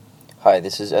Hi,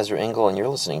 this is Ezra Engel, and you're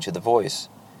listening to The Voice,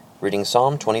 reading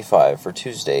Psalm 25 for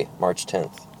Tuesday, March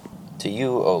 10th. To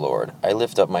you, O Lord, I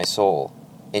lift up my soul.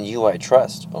 In you I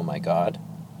trust, O my God.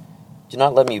 Do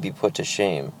not let me be put to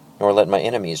shame, nor let my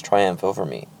enemies triumph over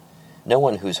me. No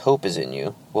one whose hope is in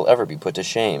you will ever be put to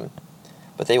shame,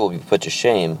 but they will be put to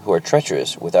shame who are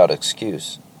treacherous without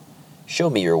excuse.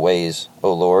 Show me your ways,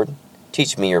 O Lord.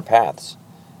 Teach me your paths.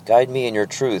 Guide me in your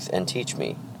truth and teach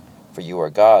me, for you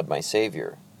are God, my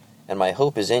Savior, and my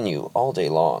hope is in you all day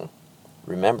long.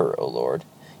 Remember, O Lord,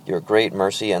 your great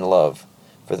mercy and love,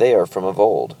 for they are from of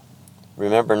old.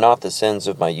 Remember not the sins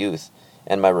of my youth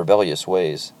and my rebellious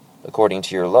ways. According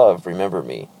to your love, remember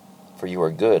me, for you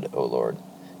are good, O Lord.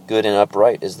 Good and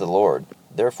upright is the Lord.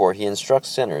 Therefore he instructs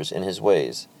sinners in his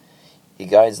ways. He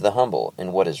guides the humble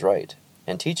in what is right,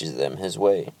 and teaches them his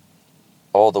way.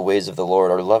 All the ways of the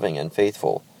Lord are loving and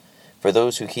faithful, for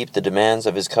those who keep the demands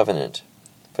of his covenant.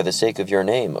 For the sake of your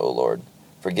name, O Lord,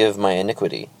 forgive my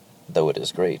iniquity, though it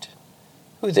is great.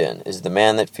 Who then is the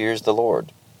man that fears the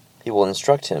Lord? He will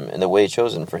instruct him in the way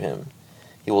chosen for him.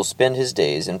 He will spend his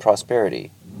days in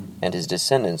prosperity, and his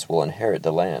descendants will inherit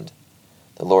the land.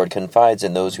 The Lord confides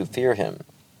in those who fear him.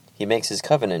 He makes his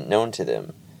covenant known to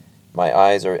them. My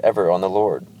eyes are ever on the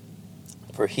Lord,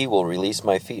 for he will release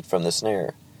my feet from the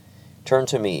snare. Turn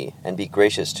to me and be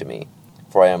gracious to me,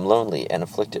 for I am lonely and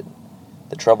afflicted.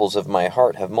 The troubles of my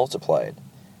heart have multiplied.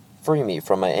 Free me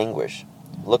from my anguish.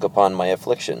 Look upon my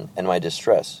affliction and my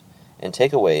distress, and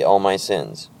take away all my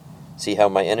sins. See how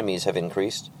my enemies have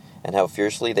increased, and how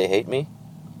fiercely they hate me?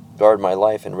 Guard my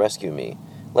life and rescue me.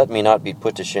 Let me not be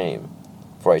put to shame,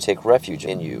 for I take refuge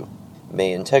in you.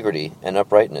 May integrity and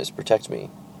uprightness protect me,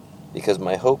 because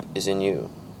my hope is in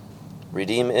you.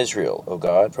 Redeem Israel, O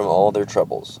God, from all their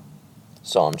troubles.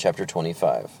 Psalm chapter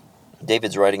 25.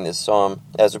 David's writing this psalm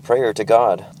as a prayer to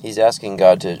God. He's asking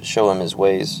God to show him his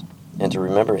ways and to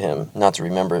remember him, not to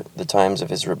remember the times of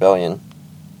his rebellion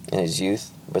in his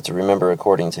youth, but to remember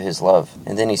according to his love.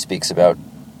 And then he speaks about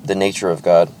the nature of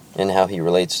God and how he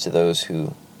relates to those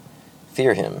who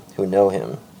fear him, who know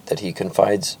him, that he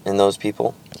confides in those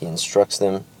people. He instructs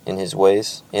them in his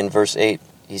ways. In verse 8,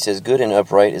 he says, Good and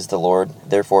upright is the Lord,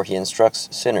 therefore he instructs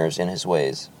sinners in his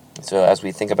ways. So as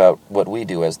we think about what we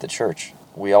do as the church,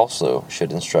 we also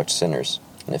should instruct sinners.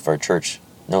 And if our church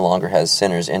no longer has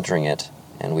sinners entering it,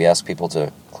 and we ask people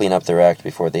to clean up their act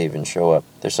before they even show up,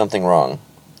 there's something wrong,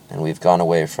 and we've gone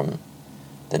away from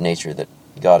the nature that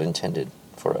God intended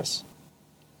for us.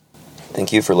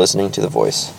 Thank you for listening to The Voice.